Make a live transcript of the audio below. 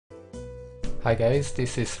Hi guys,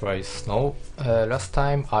 this is Rise Snow. Last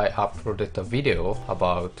time I uploaded a video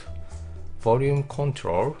about volume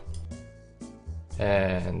control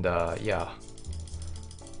and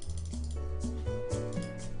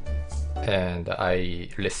and I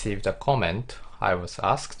received a comment. I was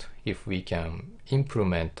asked if we can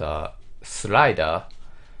implement a slider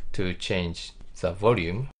to change the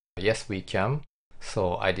volume. Yes, we can.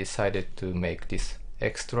 So I decided to make this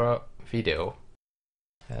extra video.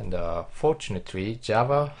 And fortunately,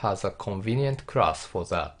 Java has a convenient class for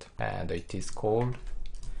that, and it is called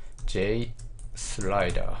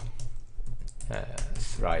ChangeListener.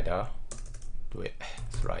 Slider.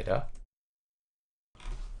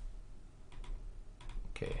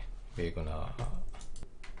 Okay, we're gonna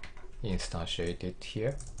instantiate it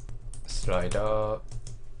here. Slider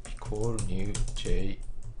equal new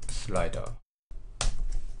ChangeListener.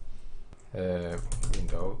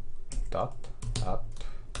 Window dot add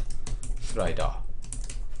slider.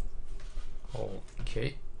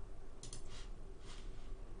 Okay.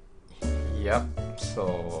 Yep.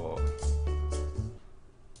 So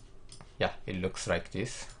yeah, it looks like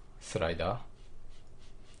this slider.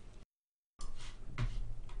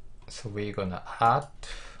 So we're gonna add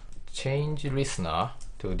ChangeListener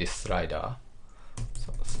to this slider.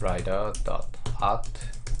 So slider dot add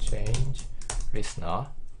ChangeListener,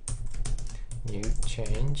 new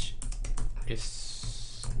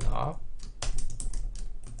ChangeListener,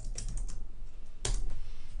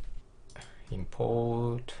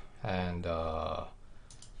 import and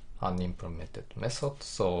unimplemented method.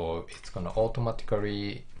 So it's gonna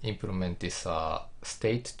automatically implement this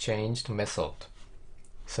state changed method.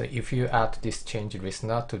 So if you add this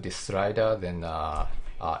ChangeListener to this slider, then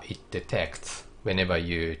it detects whenever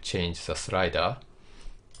you change the slider.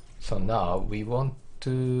 So now we want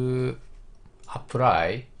to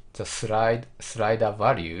apply the slider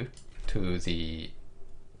value to the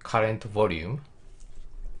current volume.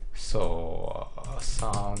 So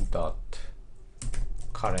sound dot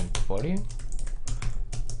current volume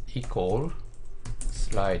equal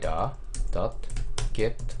slider dot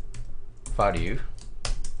get value.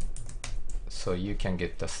 So you can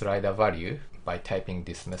get the slider value by typing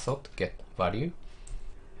this method get value,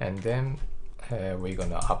 and then we're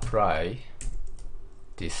gonna apply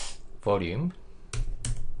this volume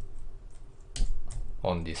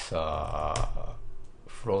on this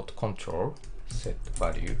float control set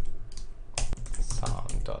value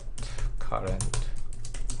sound dot current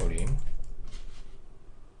volume.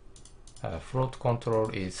 Float control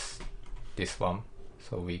is this one,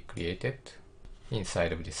 so we create it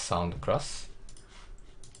inside of this sound class.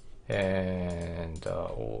 And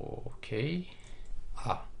okay,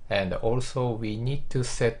 and also we need to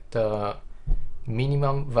set the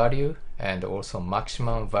minimum value and also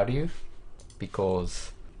maximum value,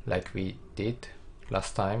 because like we did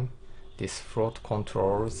last time, this float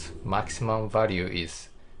control's maximum value is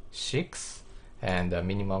 6 and the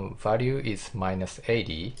minimum value is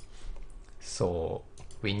 -80. So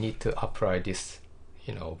we need to apply this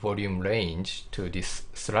volume range to this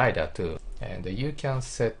slider too, and you can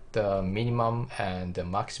set the minimum and the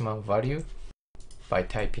maximum value by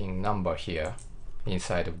typing number here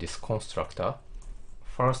inside of this constructor.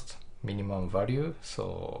 First minimum value,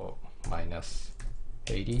 so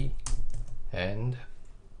 -80, and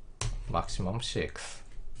maximum 6.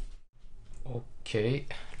 Okay,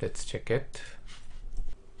 let's check it.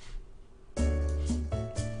 Okay.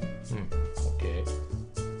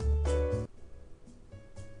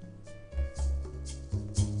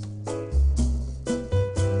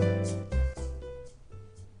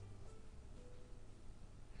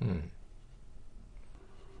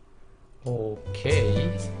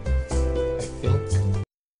 Okay, I think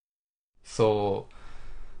so.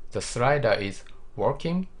 The slider is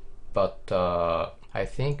working, but I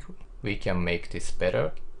think we can make this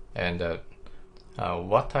better. And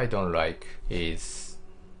what I don't like is,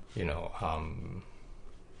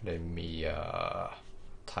 let me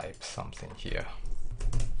type something here.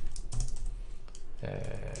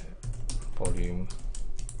 Volume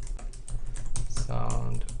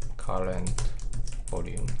sound current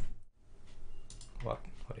volume. What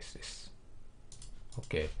is this?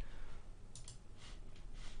 Okay.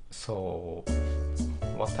 So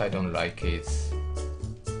what I don't like is,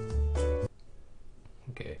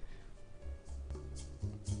 okay,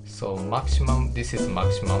 so maximum, this is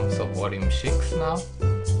maximum, so volume 6 now,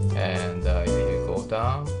 and if you go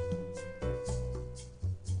down,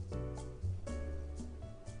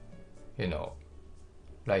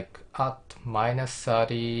 like at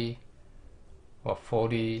 -30 or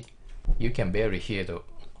 40, you can barely hear the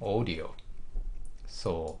audio.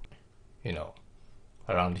 So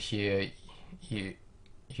around here you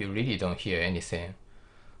really don't hear anything.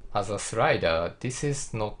 As a slider, this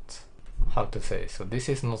is not, how to say, so this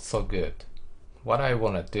is not so good. What I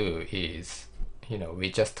want to do is, we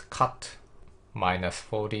just cut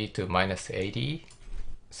 -40 to -80.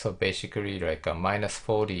 So basically like a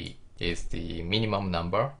 -40 is the minimum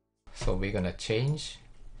number. So we're gonna change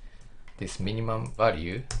this minimum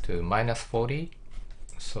value to -40.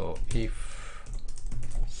 So if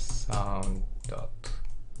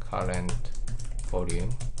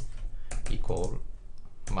sound.currentVolume equal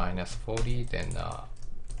 -40, then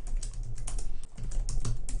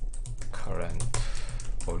current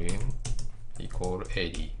volume equal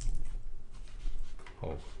 80.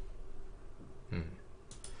 Oh.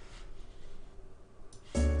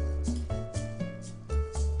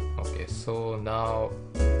 Okay, so now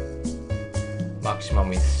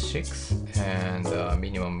maximum is 6 and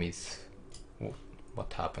minimum is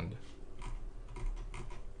what happened?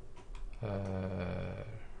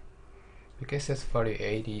 Because this value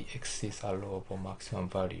 80 exceeds allowable maximum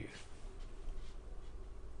value.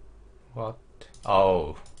 What?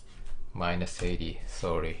 Oh, -80,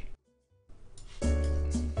 sorry.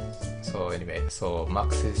 So anyway, so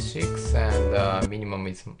max is 6 and minimum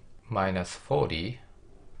is -40.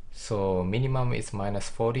 So minimum is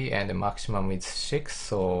 -40 and the maximum is 6.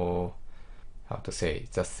 So how to say,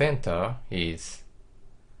 the center is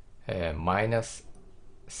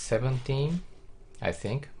 -17, I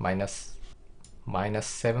think.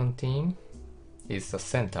 -17 is the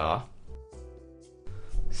center.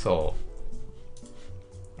 So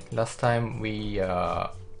last time we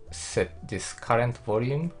set this current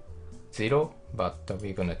volume 0, but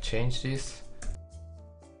we're gonna change this.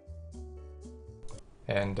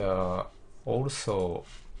 And also,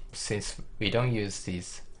 since we don't use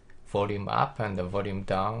this volume up and the volume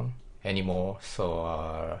down anymore,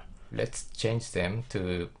 so let's change them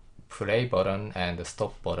to play button and the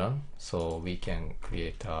stop button, so we can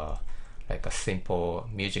create like a simple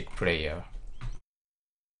music player.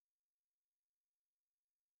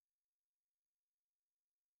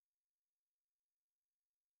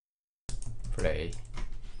 Play.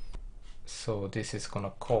 So this is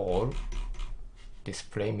gonna call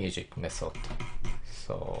display music method.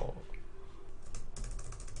 So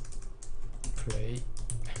play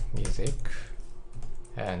music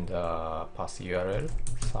and pass URL,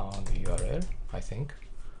 sound URL, I think.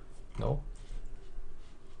 No?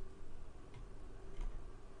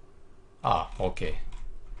 Okay.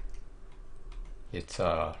 It's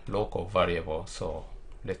a local variable, so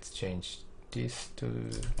let's change this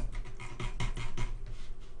to,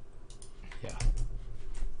 yeah.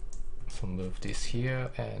 So move this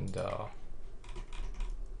here and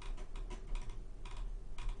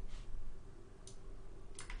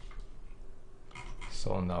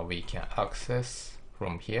so now we can access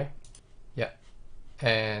from here. Yeah,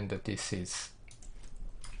 and this is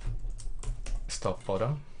stop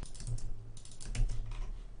button.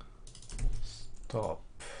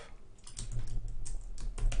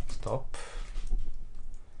 Stop.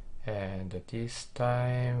 And this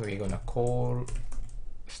time we're gonna call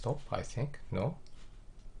stop, I think. No,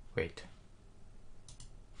 wait,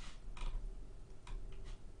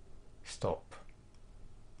 stop.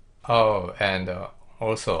 Oh, and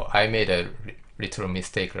also I made a little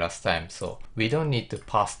mistake last time, so we don't need to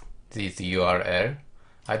pass this URL.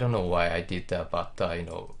 I don't know why I did that, but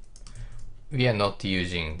we are not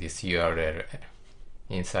using this URL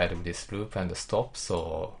inside of this loop and stop,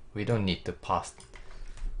 so we don't need to pass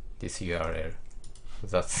this URL.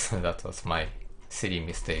 That was my silly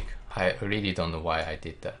mistake. I really don't know why I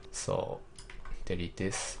did that. So delete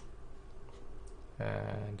this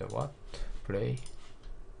and what? Play.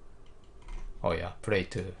 Oh yeah, play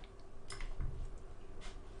too.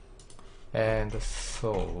 And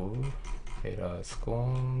so error is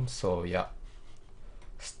gone. So yeah,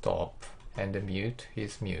 stop and the mute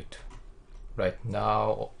is mute. Right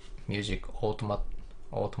now music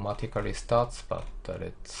automatically starts, but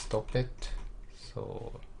let's stop it.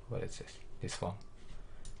 So what is this? This one.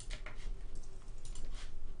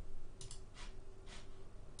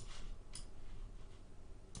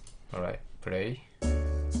 Alright, play.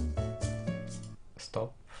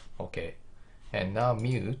 Stop. Okay. And now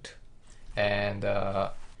mute. And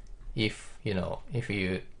if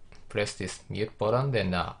you press this mute button,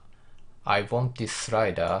 then I want this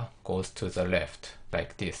slider goes to the left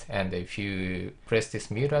like this. And if you press this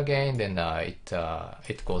mute again, then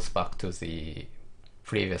it goes back to the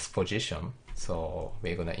previous position. So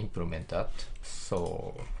we're gonna implement that.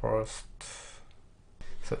 So first,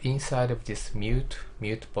 so inside of this mute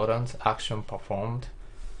buttons action performed,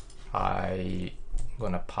 I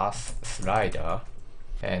gonna pass slider,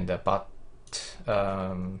 and but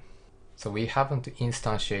so we haven't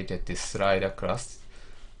instantiated this slider class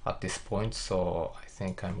at this point, so I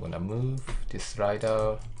think I'm gonna move this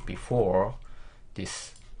slider before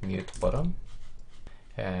this mute button.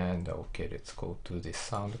 And okay, let's go to this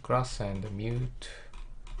sound class and mute.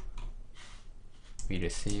 We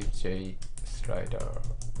receive J slider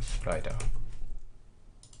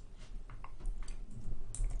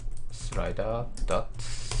dot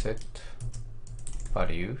set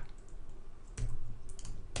value,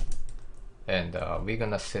 and we're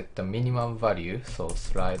gonna set the minimum value, so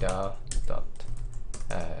slider dot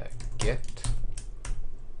get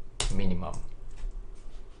minimum.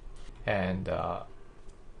 And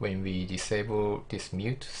when we disable this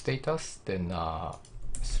mute status, then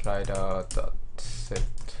slider dot set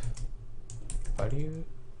value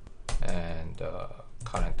and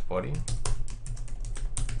current volume.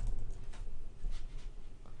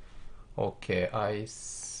 Okay, I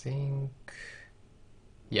think,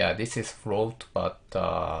 yeah, this is float, but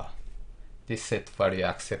this set value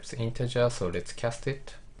accepts integer, so let's cast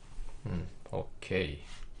it. Okay,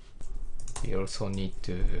 we also need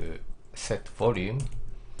to set volume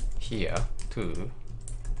here to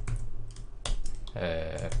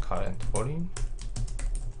current volume.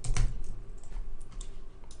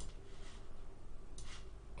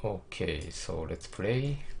 Okay, so let's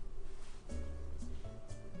play.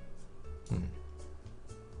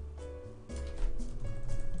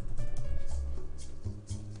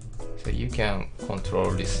 So you can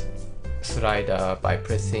control this slider by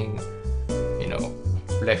pressing,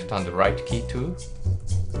 left and right key too.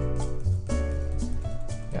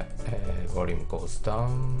 Yeah, volume goes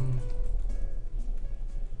down.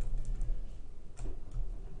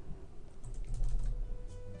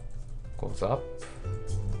 Goes up.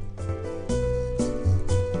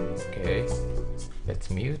 Okay, let's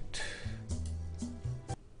mute.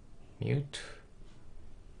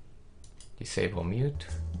 Disable mute.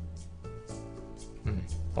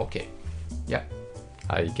 Okay, yeah,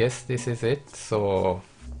 I guess this is it. So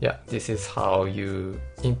yeah, this is how you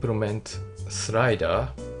implement slider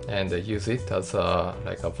and use it as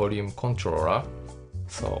like a volume controller.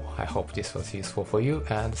 So I hope this was useful for you,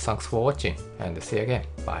 and thanks for watching, and see you again.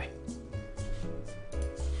 Bye.